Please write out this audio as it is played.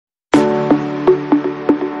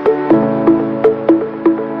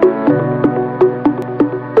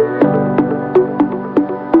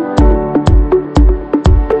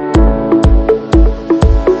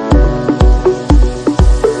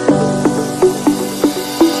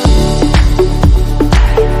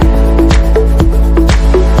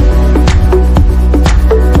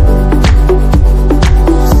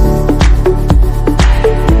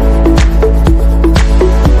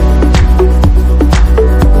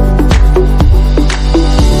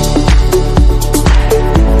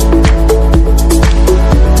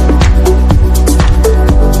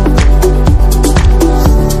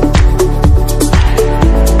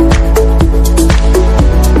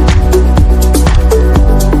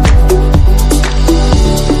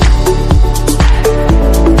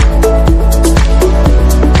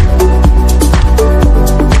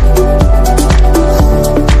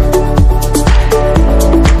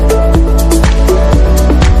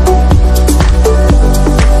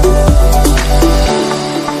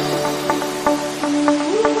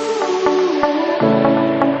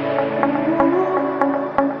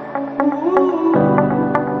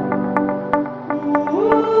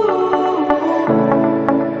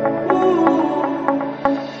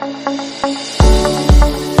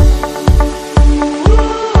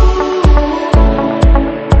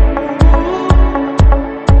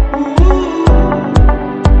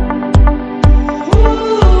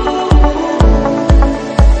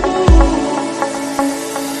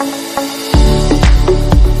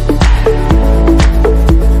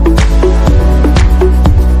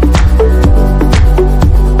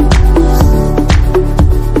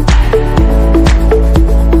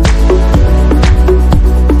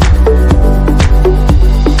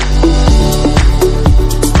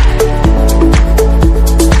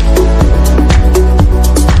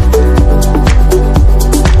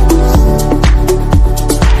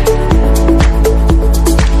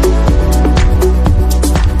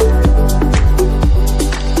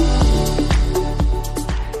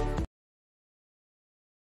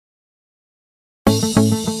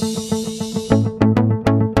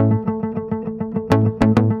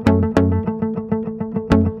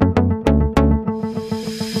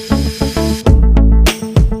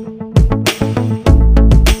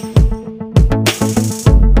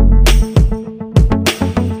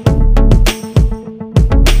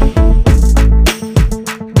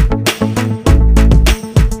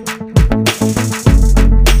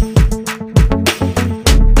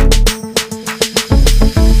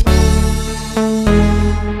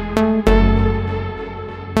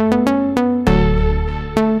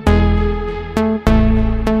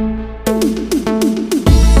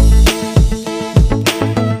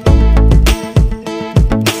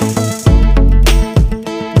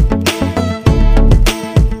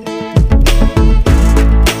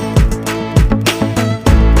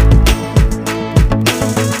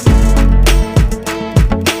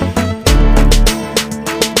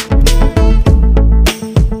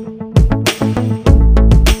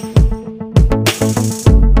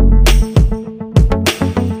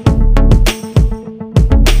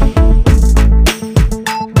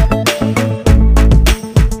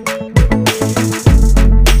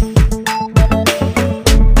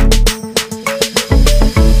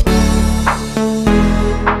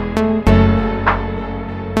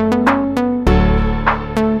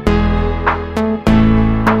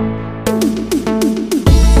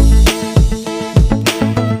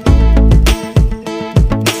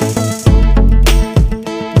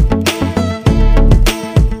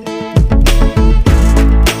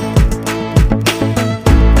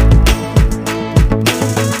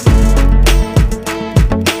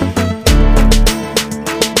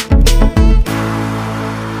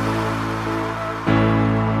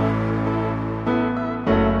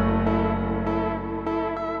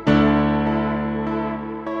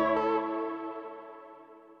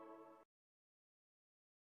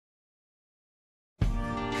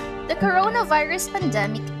coronavirus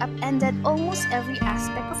pandemic upended almost every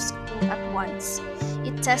aspect of school at once.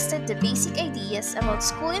 It tested the basic ideas about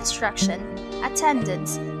school instruction,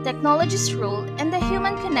 attendance, technology's role, and the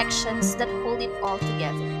human connections that hold it all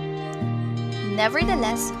together.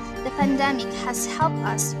 Nevertheless, the pandemic has helped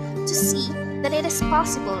us to see that it is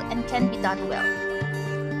possible and can be done well.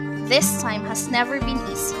 This time has never been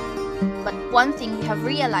easy, but one thing we have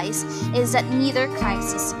realized is that neither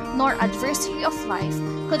crisis nor adversity of life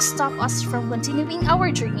could stop us from continuing our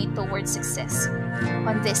journey towards success.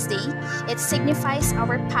 On this day, it signifies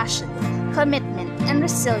our passion, commitment, and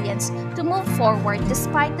resilience to move forward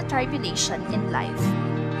despite the tribulation in life.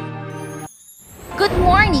 Good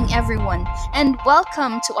morning, everyone, and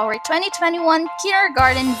welcome to our 2021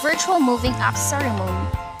 Kindergarten Virtual Moving Up Ceremony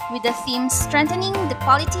with the theme Strengthening the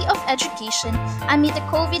Quality of Education Amid the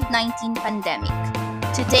COVID-19 Pandemic.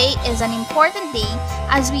 Today is an important day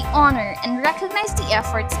as we honor and recognize the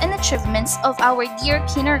efforts and achievements of our dear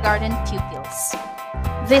kindergarten pupils.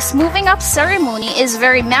 This Moving Up ceremony is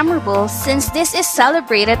very memorable since this is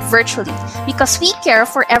celebrated virtually because we care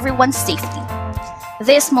for everyone's safety.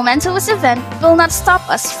 This momentous event will not stop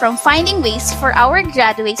us from finding ways for our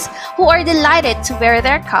graduates who are delighted to wear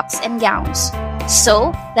their caps and gowns.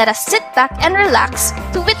 So, let us sit back and relax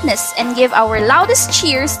to witness and give our loudest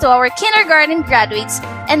cheers to our kindergarten graduates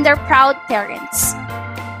and their proud parents.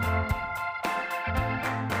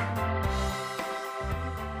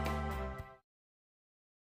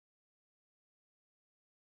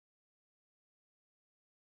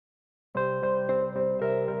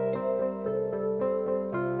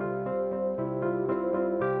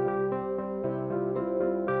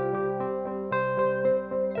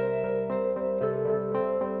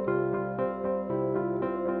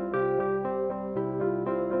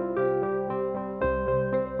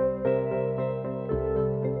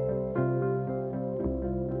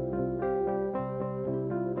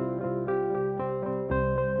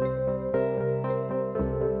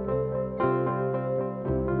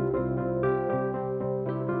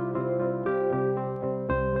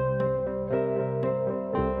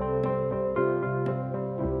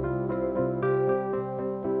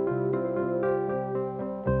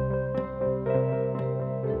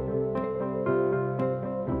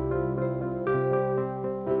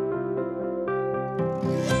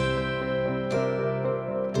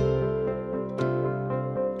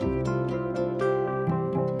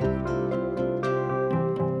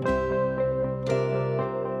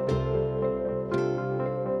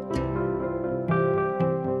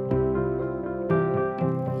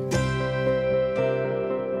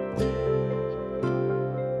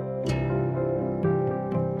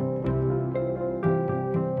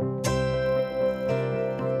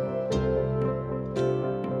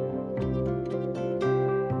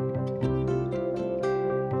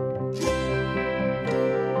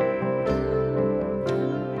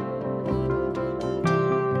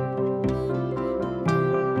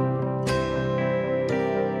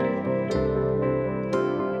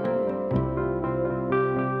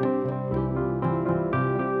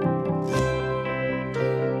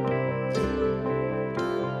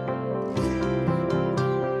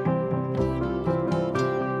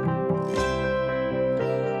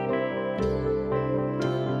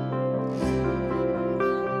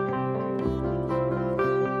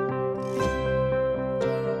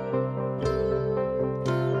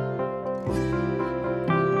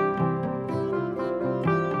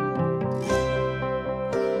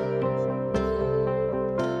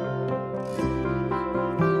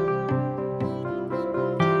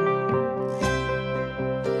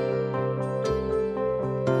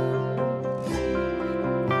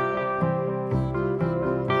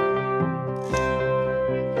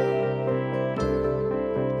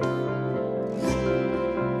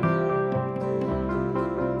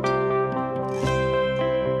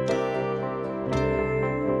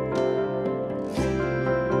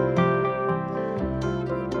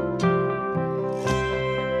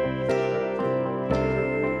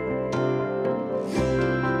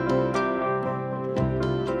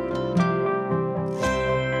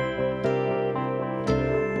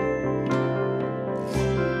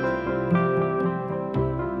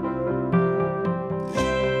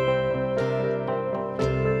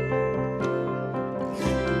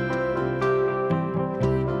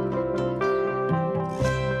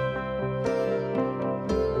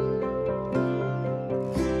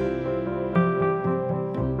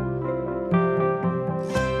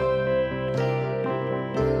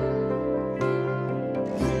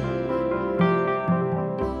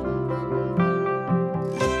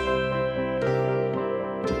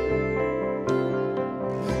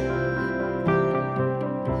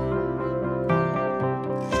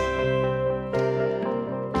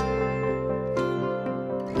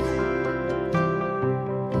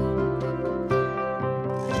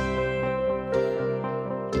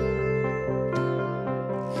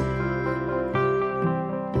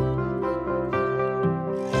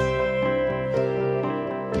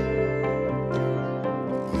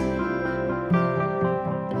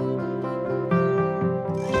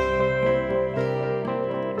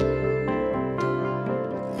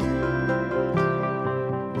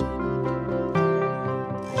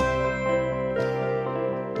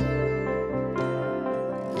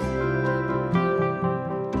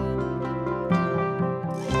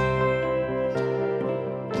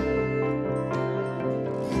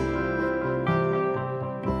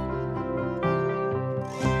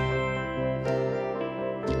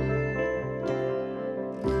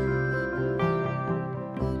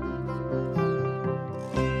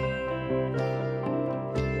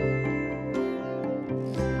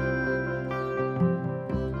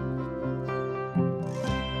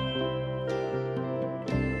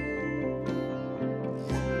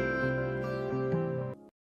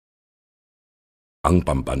 ang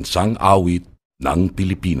pambansang awit ng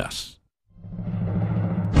Pilipinas.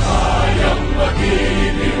 Kayang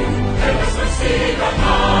magiliw, ewas ng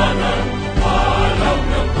silanganan, alam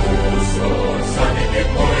ng puso, sa titik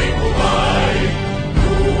mo'y buhay.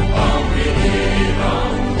 Lupang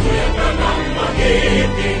binirang, tuyag ka ng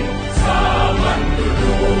magiting, sa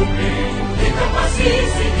mandulupin, di ka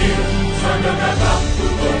pasisigil, sa nagatang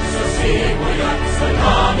tutok sa simoy at sa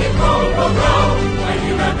langit kong bagaw, ay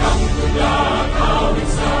hinagang tula, kawit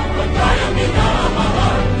sa pagkayang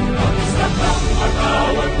minamahal, ang isang ng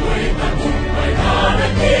matawad mo'y tagumpay na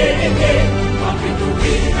nagtitigil, ang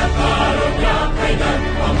bituin at araw niya kailan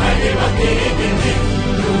pa may di magtitigil.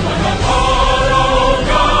 Lumanang araw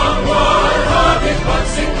ng warhabit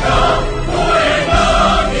pagsingka, buhay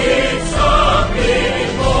langit sa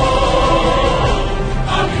piling mo.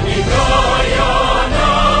 Ang inigaya na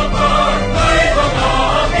pagkay mga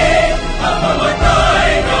akin, ang mamatay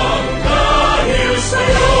ng dahil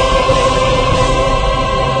sa'yo.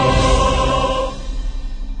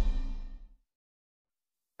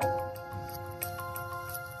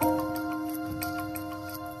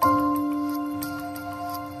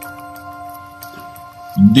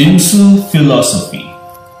 DMMMSU philosophy: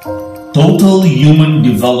 total human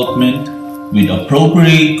development with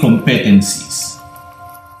appropriate competencies.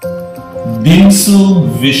 DMMMSU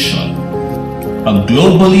vision: a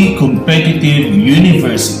globally competitive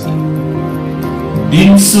university.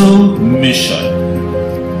 DMMMSU mission: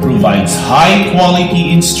 provides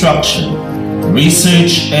high-quality instruction,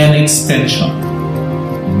 research, and extension.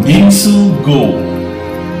 DMMMSU goal: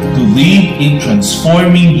 to lead in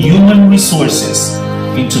transforming human resources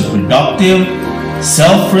into productive,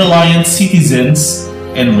 self-reliant citizens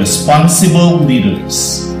and responsible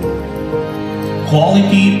leaders.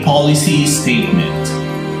 Quality Policy Statement: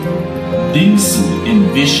 DMMMSU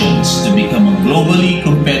envisions to become a globally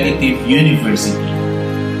competitive university.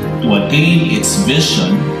 To attain its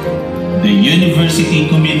vision, the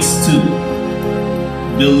university commits to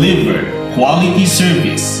deliver quality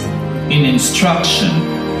service in instruction,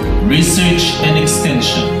 research, and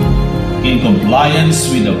extension in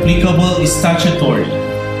compliance with applicable statutory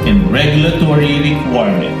and regulatory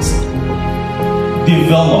requirements.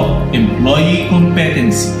 Develop employee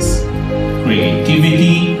competencies,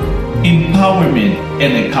 creativity, empowerment,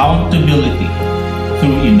 and accountability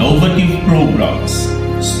through innovative programs,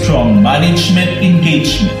 strong management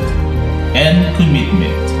engagement and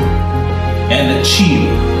commitment, and achieve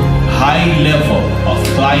high level of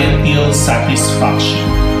clientele satisfaction.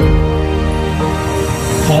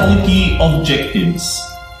 Quality objectives: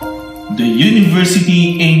 the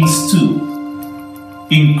university aims to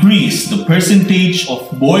increase the percentage of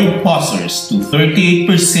board passers to 38%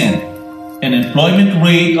 and employment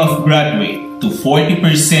rate of graduate to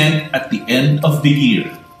 40% at the end of the year.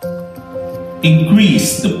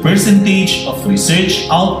 Increase the percentage of research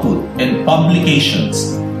output and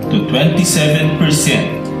publications to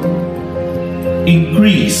 27%.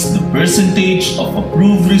 Increase the percentage of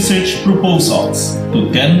approved research proposals to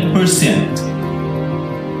 10%.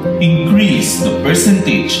 Increase the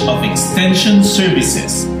percentage of extension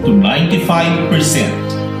services to 95%.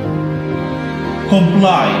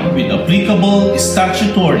 Comply with applicable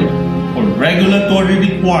statutory or regulatory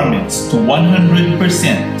requirements to 100%.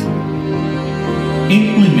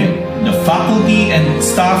 Implement the faculty and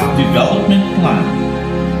staff development plan.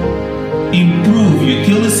 Improve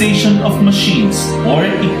utilization of machines or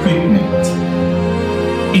equipment.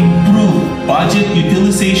 Improve budget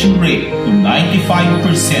utilization rate to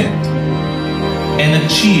 95% and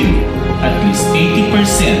achieve at least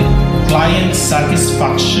 80% client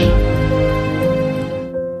satisfaction.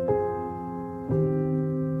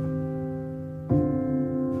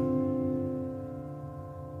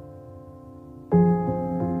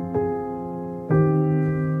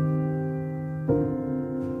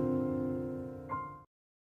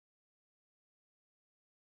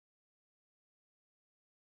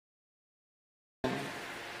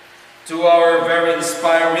 To our very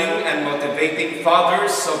inspiring and motivating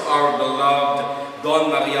fathers of our beloved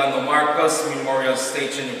Don Mariano Marcos Memorial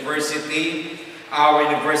State University, our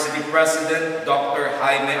University President, Dr.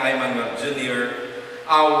 Jaime I. Manuel Jr.,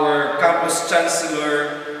 our Campus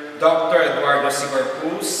Chancellor, Dr. Eduardo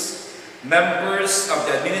Sigarpus, members of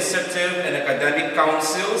the Administrative and Academic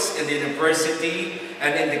Councils in the University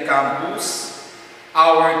and in the campus,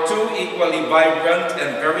 our two equally vibrant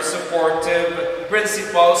and very supportive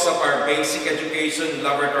principals of our basic education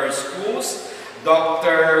laboratory schools,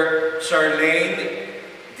 Dr. Charlene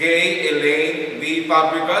Gay Elaine V.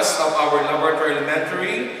 Fabregas of our laboratory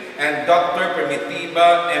elementary, and Dr.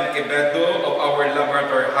 Primitiva M. Quevedo of our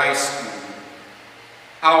laboratory high school.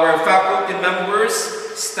 our faculty members,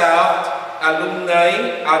 staff,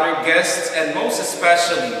 alumni, other guests, and most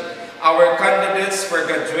especially our candidates for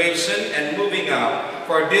graduation and moving up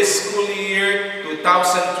for this school year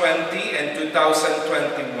 2020 and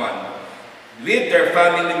 2021 with their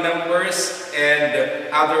family members and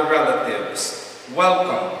other relatives.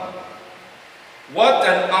 Welcome. What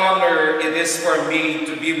an honor it is for me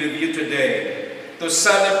to be with you today to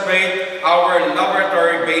celebrate our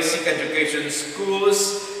laboratory basic education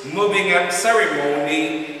schools moving up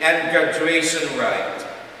ceremony and graduation rite.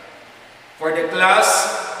 For the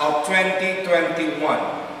class of 2021,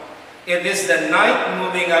 it is the 9th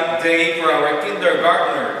moving up day for our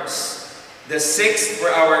kindergartners, the 6th for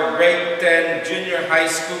our grade 10 junior high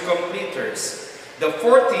school completers, the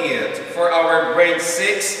 40th for our grade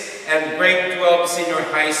 6 and grade 12 senior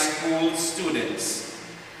high school students.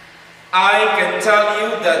 I can tell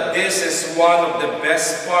you that this is one of the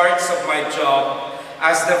best parts of my job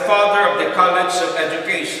as the father of the College of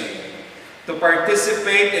Education, to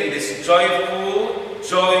participate in this joyful,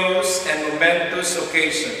 joyous, and momentous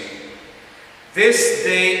occasion. This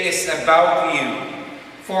day is about you,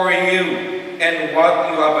 for you, and what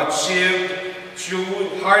you have achieved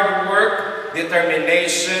through hard work,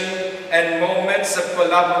 determination, and moments of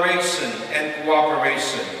collaboration and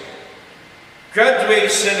cooperation.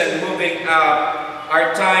 Graduation and moving up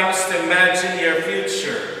are times to imagine your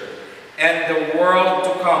future and the world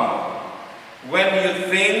to come. When you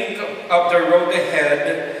think of the road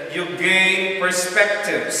ahead, you gain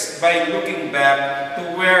perspectives by looking back to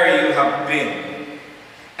where you have been.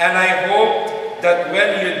 And I hope that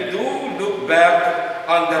when you do look back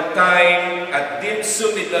on the time at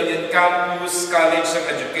DMMMSU-MLUC Campus College of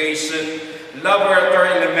Education, Laboratory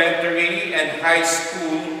Elementary and High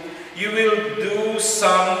School, you will do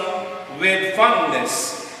some with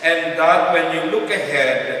fondness, and that when you look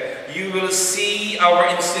ahead, you will see our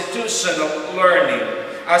institution of learning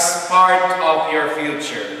as part of your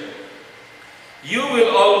future. You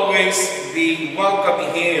will always be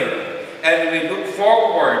welcome here, and we look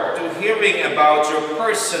forward to hearing about your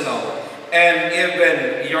personal and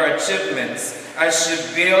even your achievements as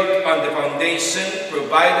you build on the foundation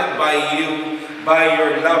provided by you by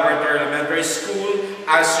your Laboratory Elementary School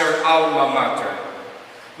as your alma mater.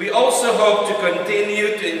 We also hope to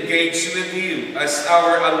continue to engage with you as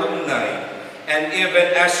our alumni and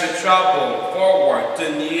even as you travel forward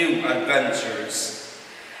to new adventures.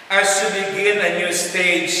 As you begin a new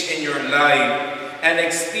stage in your life and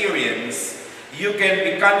experience, you can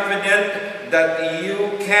be confident that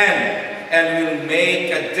you can and will make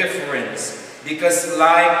a difference, because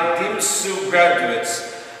like DMMMSU graduates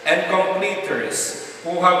and completers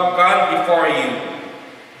who have gone before you,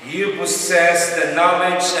 you possess the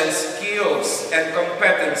knowledge and skills and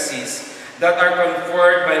competencies that are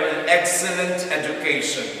conferred by an excellent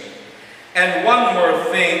education. And one more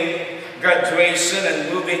thing, graduation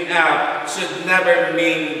and moving up should never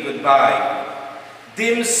mean goodbye.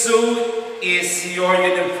 DMMMSU is your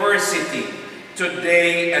university,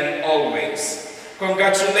 today and always.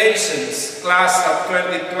 Congratulations, class of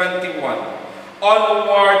 2021.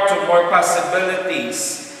 Onward to more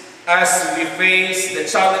possibilities as we face the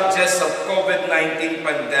challenges of COVID-19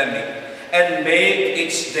 pandemic and make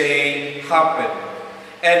each day happen.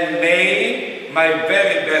 And may my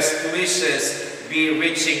very best wishes be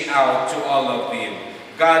reaching out to all of you.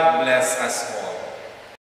 God bless us all.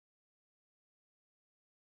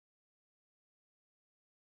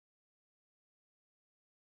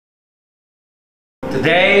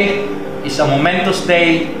 Today is a momentous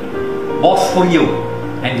day both for you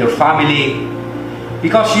and your family,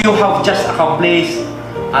 because you have just accomplished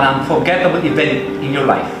an unforgettable event in your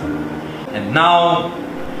life. And now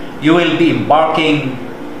you will be embarking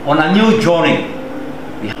on a new journey.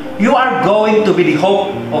 You are going to be the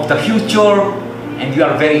hope of the future, and you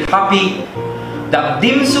are very happy that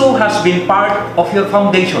DMMMSU has been part of your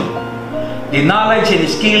foundation. The knowledge and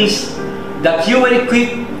skills that you will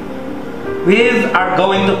equip with are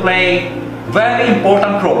going to play very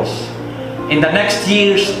important roles in the next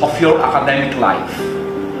years of your academic life.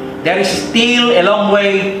 There is still a long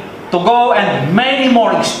way to go, and many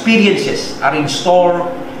more experiences are in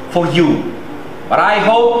store for you. But I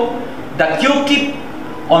hope that you keep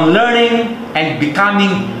on learning and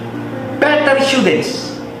becoming better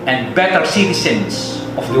students and better citizens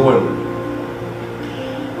of the world.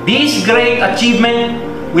 This great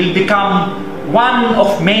achievement will become one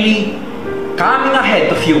of many coming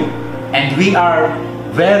ahead of you, and we are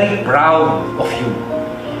very proud of you.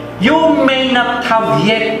 You may not have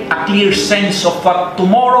yet a clear sense of what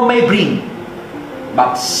tomorrow may bring,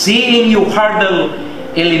 but seeing you hurdle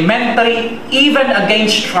elementary even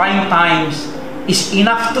against trying times is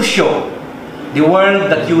enough to show the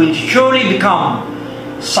world that you will surely become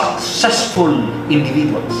successful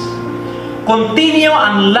individuals. Continue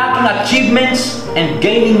unlocking achievements and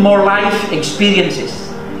gaining more life experiences.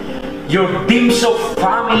 Your teams of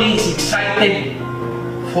family is excited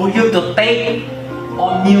for you to take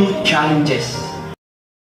on new challenges.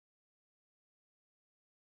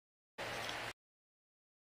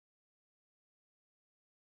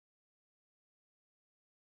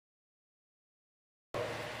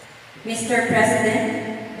 Mr.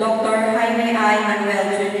 President, Dr. Jaime I.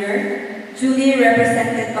 Manuel Jr., duly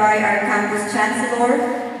represented by our campus chancellor,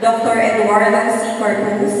 Dr. Eduardo C.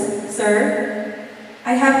 Corpus, sir,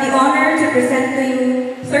 I have the honor to present to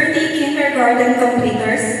you 30 kindergarten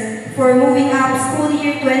completers for moving up school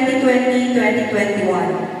year 2020-2021.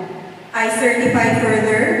 I certify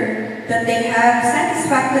further that they have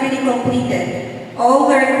satisfactorily completed all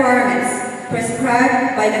the requirements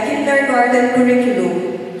prescribed by the kindergarten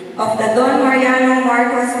curriculum of the Don Mariano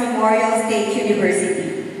Marcos Memorial State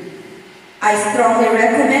University. I strongly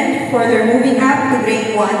recommend for their moving up to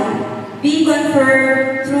grade 1 be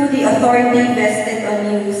conferred through the authority vested on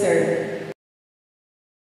you, sir.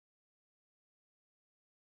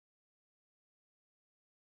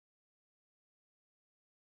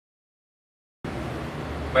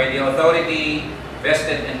 By the authority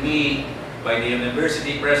vested in me by the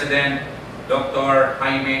University President, Dr.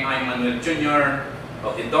 Jaime I. Manuel Jr.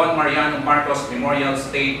 of the Don Mariano Marcos Memorial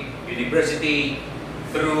State University,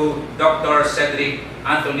 through Dr. Cedric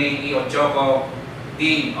Anthony E. Ochoco,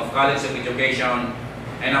 Dean of College of Education,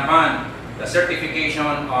 and upon the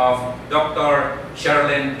certification of Dr.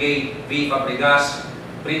 Charlene A. V. Fabregas,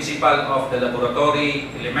 Principal of the Laboratory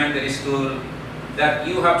Elementary School, that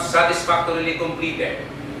you have satisfactorily completed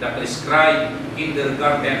the prescribed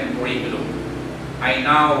kindergarten curriculum. I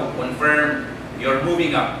now confirm your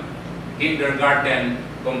moving up kindergarten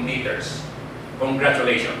completers.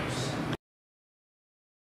 Congratulations.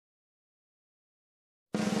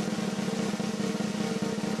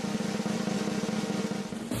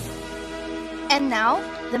 And now,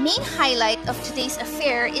 the main highlight of today's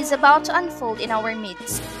affair is about to unfold in our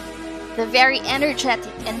midst. The very energetic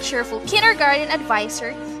and cheerful kindergarten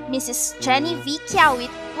advisor, Mrs. Jenny V. Kiawit,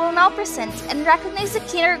 will now present and recognize the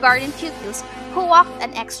kindergarten pupils who walked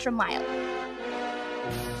an extra mile.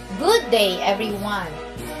 Good day, everyone!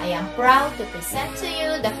 I am proud to present to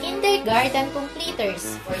you the kindergarten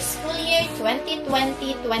completers for school year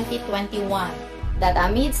 2020-2021 that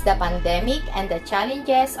amidst the pandemic and the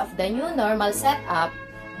challenges of the new normal setup,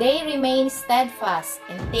 they remain steadfast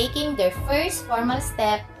in taking their first formal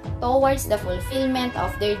step towards the fulfillment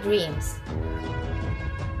of their dreams.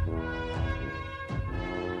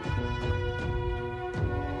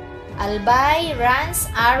 Albay Rans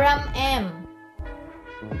Aram M.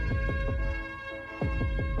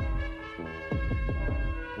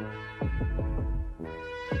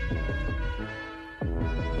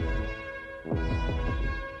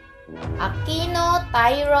 Aquino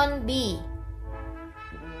Tyron B.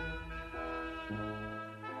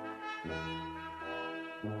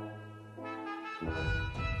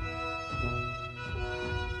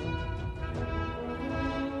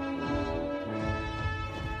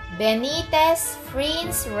 Benitez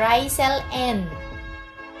Prince Rysel N.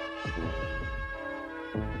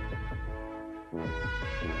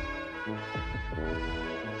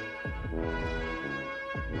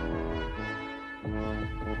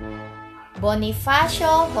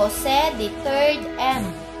 Bonifacio Jose III M.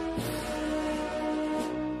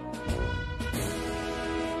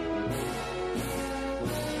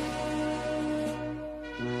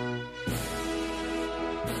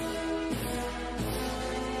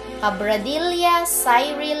 Abradilla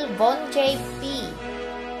Cyril Bonche P.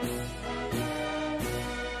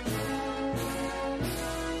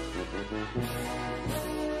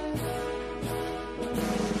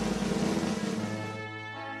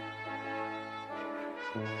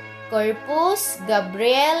 Corpus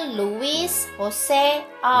Gabriel Luis Jose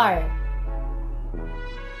R.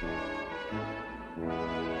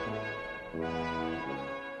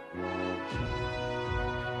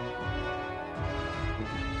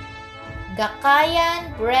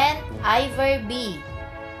 Gakayan Brent Ivor B.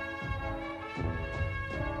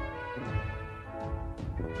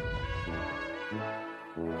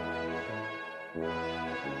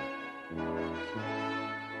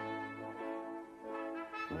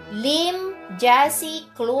 Lim Jassy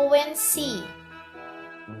Cluen C.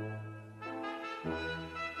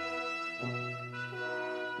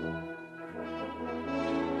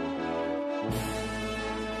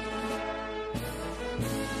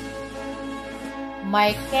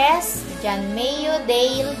 Marquez Janmayo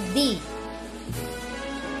Dale D.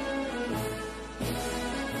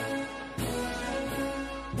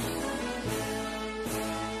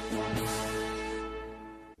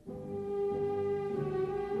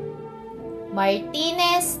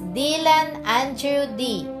 Martinez Dylan Andrew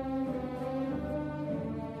D.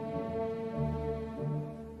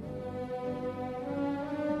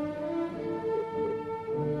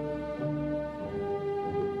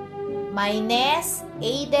 Maynes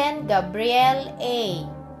Aiden Gabriel A.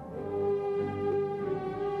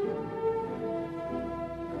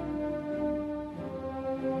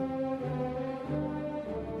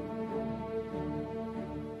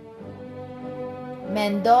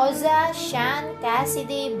 Mendoza Sean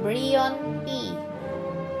Cassidy Brion P.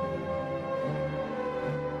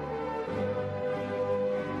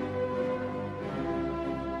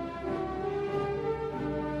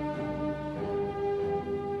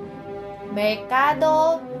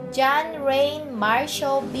 Mercado John Rain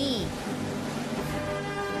Marshall B.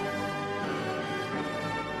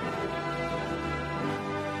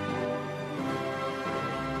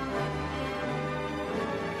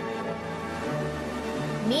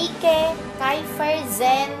 Mike Kaifer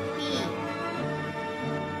Zen P.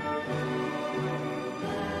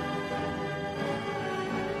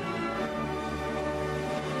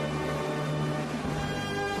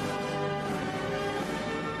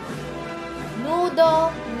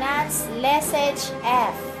 Nudo Nats Lesage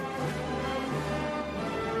F.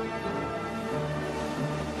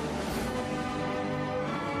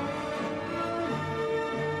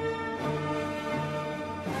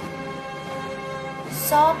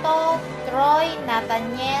 Soto Troy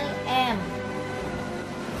Nathaniel M.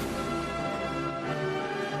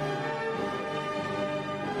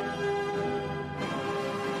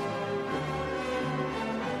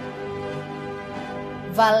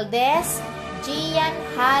 Valdez Gian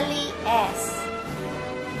Hali S.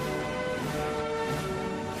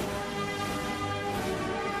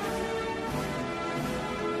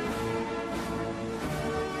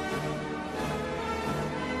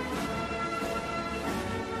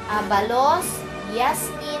 Abalos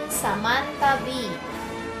Yasmin Samantha B.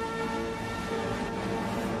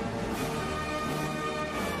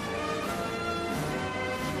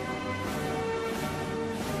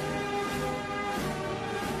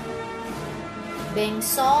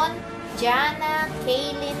 Bengson Jana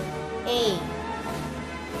Kaylin A.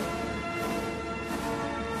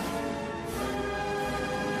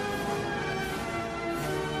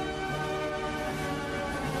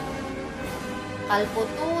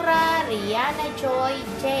 Kalputura Rihanna Joy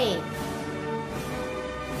J.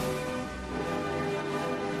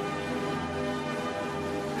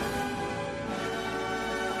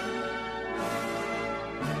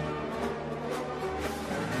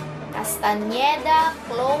 Castañeda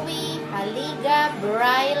Chloe Haliga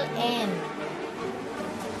Braille N.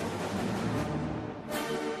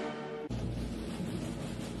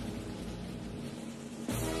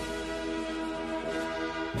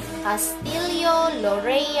 Castillo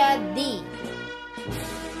Lorea D.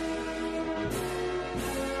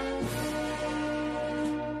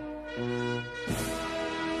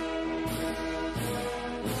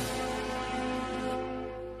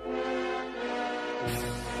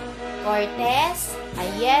 Cortez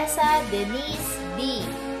Ayesa Denise B.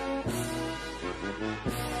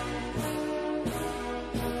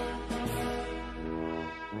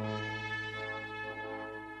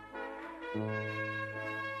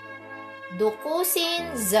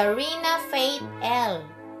 Dukusin Zarina Faith L.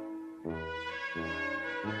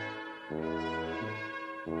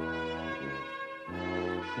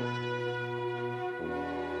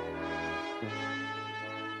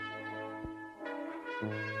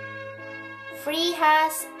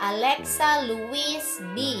 Freehas Alexa Luis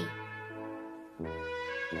B.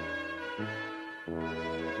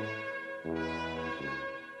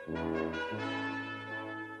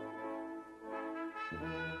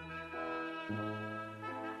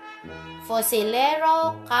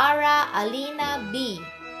 Fosilero Cara Alina B.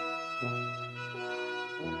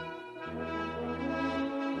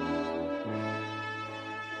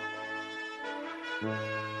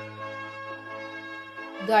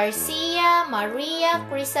 Garcia Maria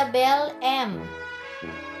Crisabel M.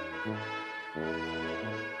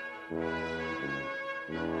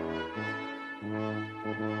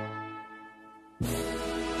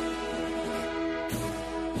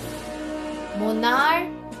 Munar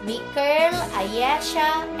Mikel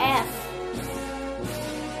Ayesha F.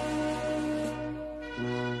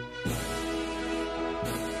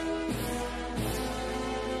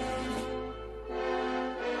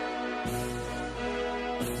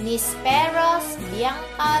 Nisperos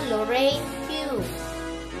Bianca Lorraine Q.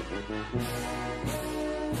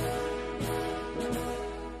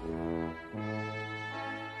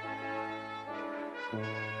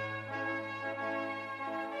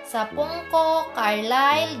 Sapungko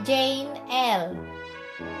Carlyle Jane L.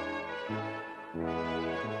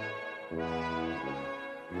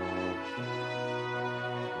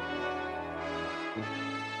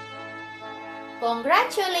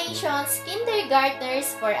 Congratulations,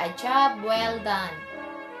 kindergartners, for a job well done.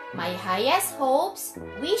 My highest hopes,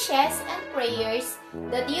 wishes, and prayers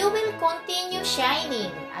that you will continue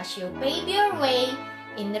shining as you pave your way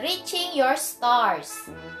in reaching your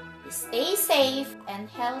stars. Stay safe and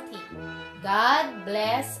healthy. God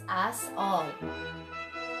bless us all.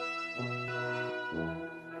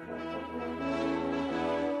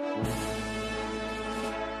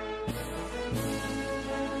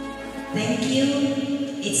 Thank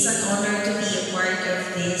you. It's an honor to be a part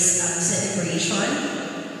of this celebration.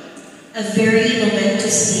 A very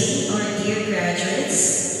momentous day, our dear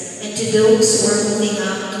graduates, and to those who are moving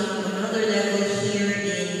up to another level here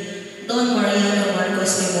in Don Mariano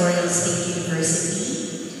Marcos Memorial State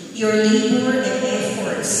University. Your labor and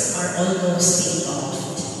efforts are almost paid off.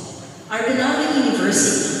 Our beloved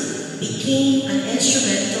university became an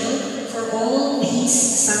instrumental for all these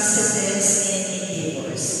successes and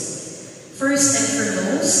endeavors. First and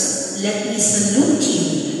foremost, let me salute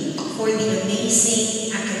you for the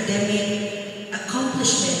amazing academic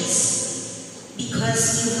accomplishments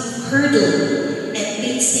because you have hurdled and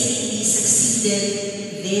painstakingly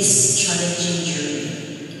succeeded this challenging journey.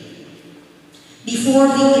 Before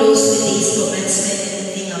we close today's commencement and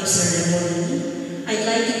moving up ceremony, I'd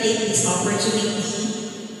like to take this opportunity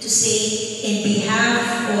to say, in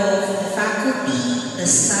behalf of the faculty, the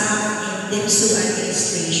staff, and DMMMSU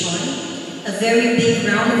administration, a very big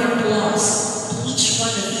round of applause to each one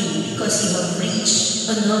of you because you have reached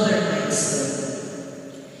another milestone.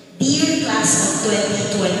 Dear class of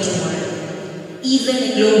 2021, even a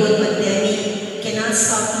global pandemic cannot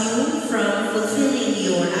stop you from fulfilling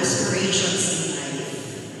your aspirations in life.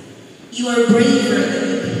 You are braver than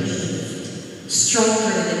you believed,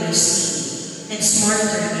 stronger than you see, and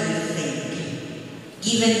smarter than you think.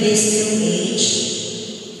 Given this new age,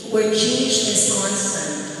 where change is constant,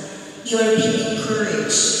 you are being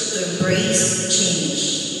encouraged to embrace change.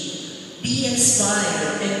 Be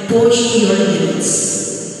inspired and push your limits.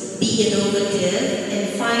 Be innovative and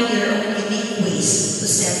find your own unique ways to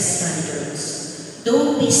set standards.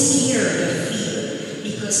 Don't be scared of fear,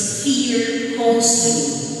 because fear haunts you.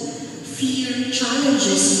 Fear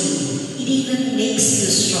challenges you. It even makes you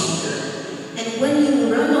stronger. And when you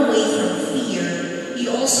run away from fear, you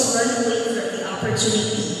also run away from the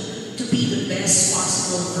opportunity to be the best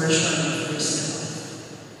possible version of yourself.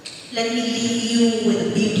 Let me leave you with a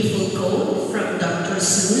beautiful quote from Dr.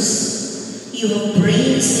 Seuss. You have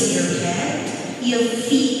brains in your head, you have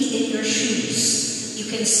feet in your shoes. You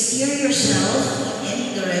can steer yourself in any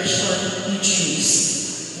direction you choose.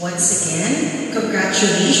 Once again,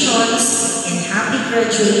 congratulations and happy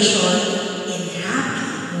graduation and happy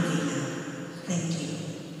moving up. Thank you.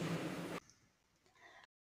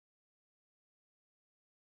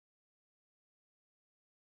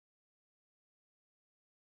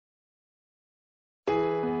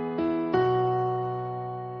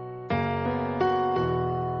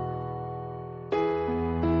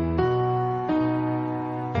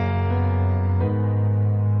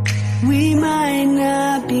 We might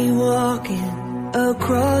not be walking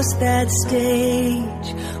across that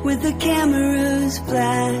stage with the cameras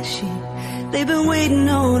flashing. They've been waiting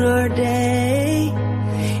on our day.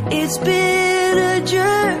 It's been a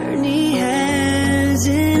journey,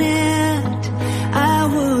 hasn't it? I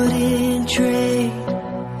wouldn't trade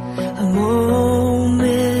a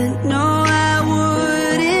moment. No, I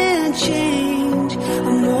wouldn't change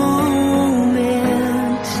a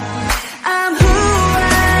moment. I'm who I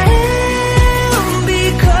am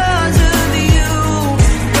because of you.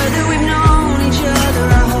 Whether we've known each other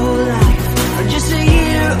our whole life or just a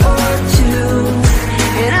year or two.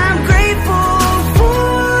 And I'm grateful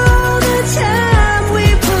for the time we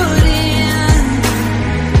put in.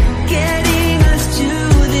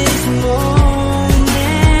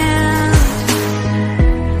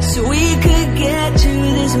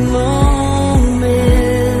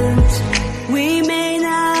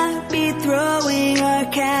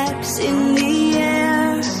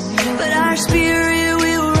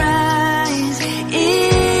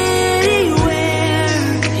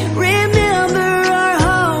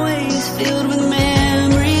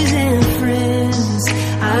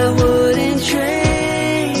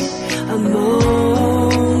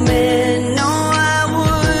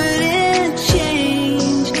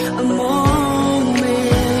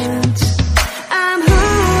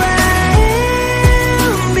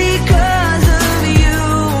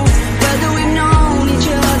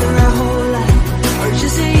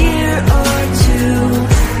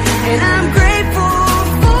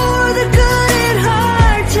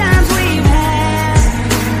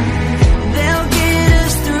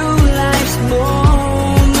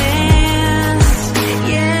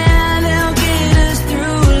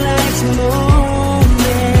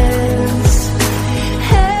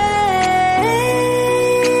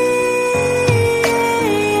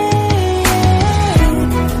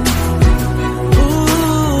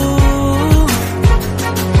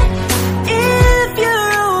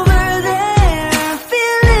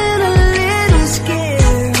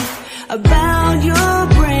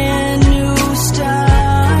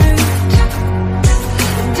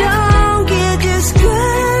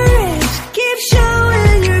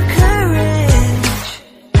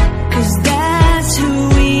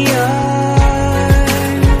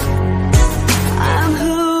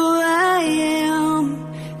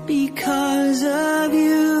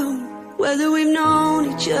 whether we've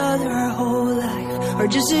known each other our whole life or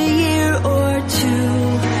just a year or two.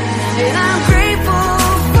 And I'm grateful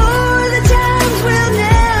for the times we'll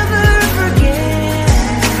never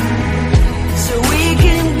forget, so we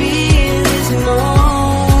can be in this moment,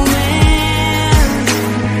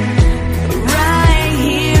 right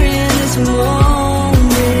here in this moment.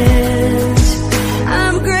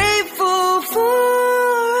 I'm grateful for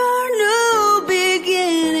our new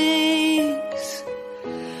beginnings,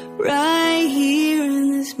 right here in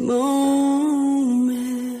this moment.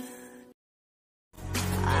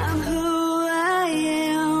 I'm who I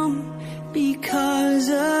am because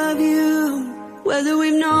of you, whether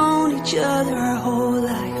we've known each other our whole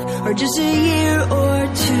life or just a year or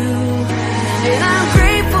two. And I'm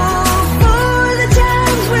grateful for the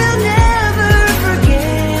times we'll never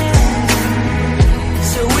forget,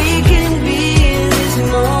 so we can be in this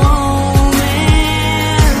moment,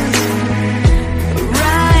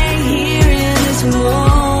 right here in this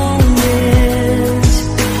moment.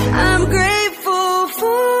 I'm grateful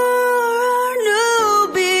for our new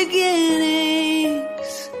beginnings,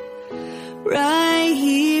 right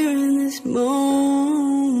here in this moment.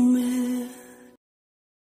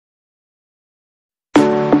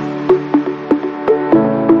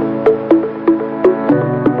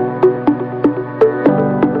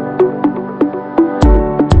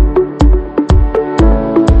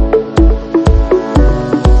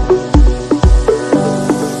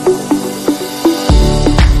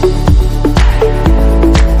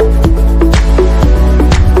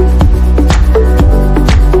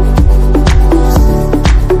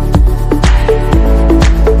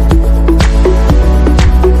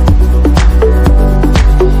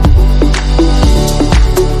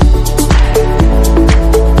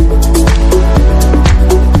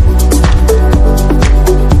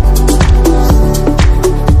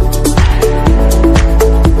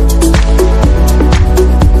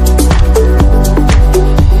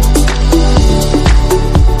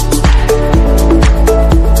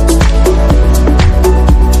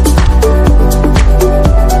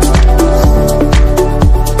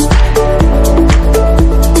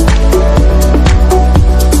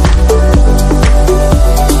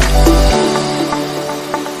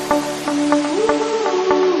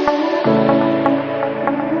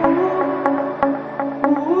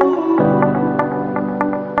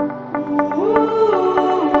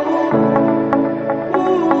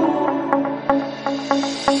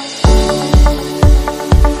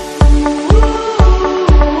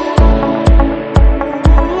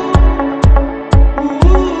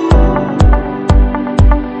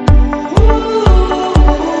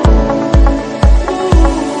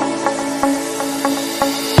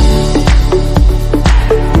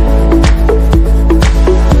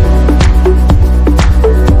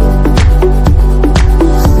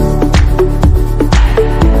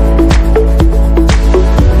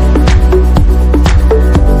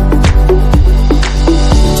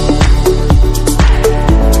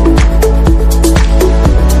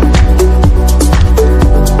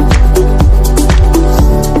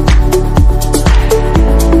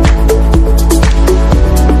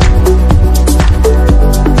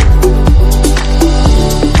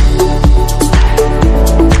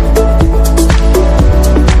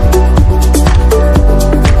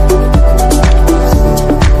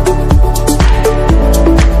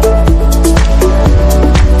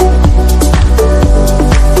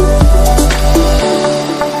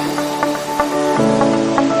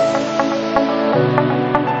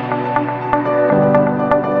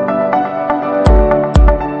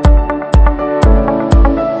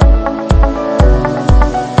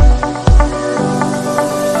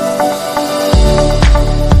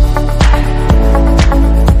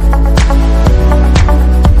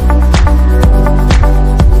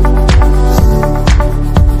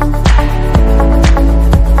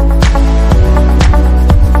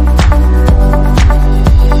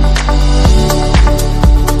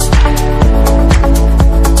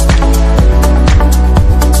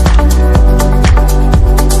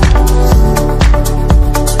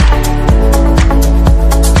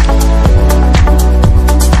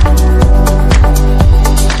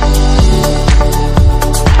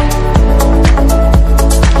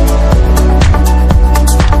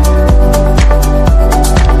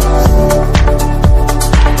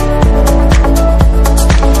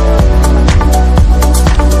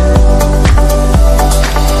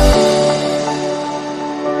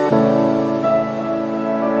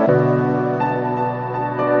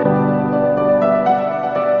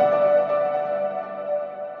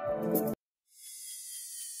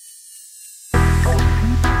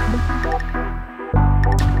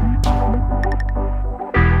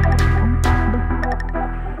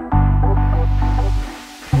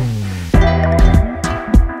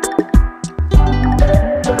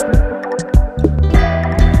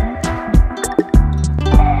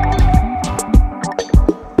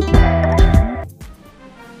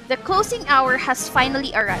 The closing hour has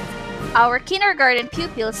finally arrived. Our kindergarten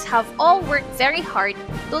pupils have all worked very hard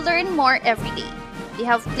to learn more every day. They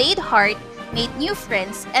have played hard, made new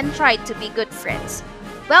friends, and tried to be good friends.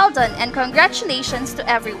 Well done and congratulations to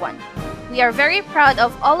everyone. We are very proud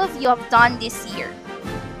of all of you have done this year.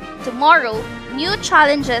 Tomorrow, new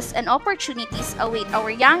challenges and opportunities await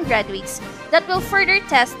our young graduates that will further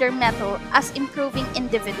test their mettle as improving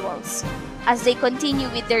individuals. As they continue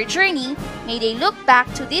with their journey, may they look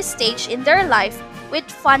back to this stage in their life with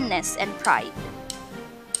fondness and pride.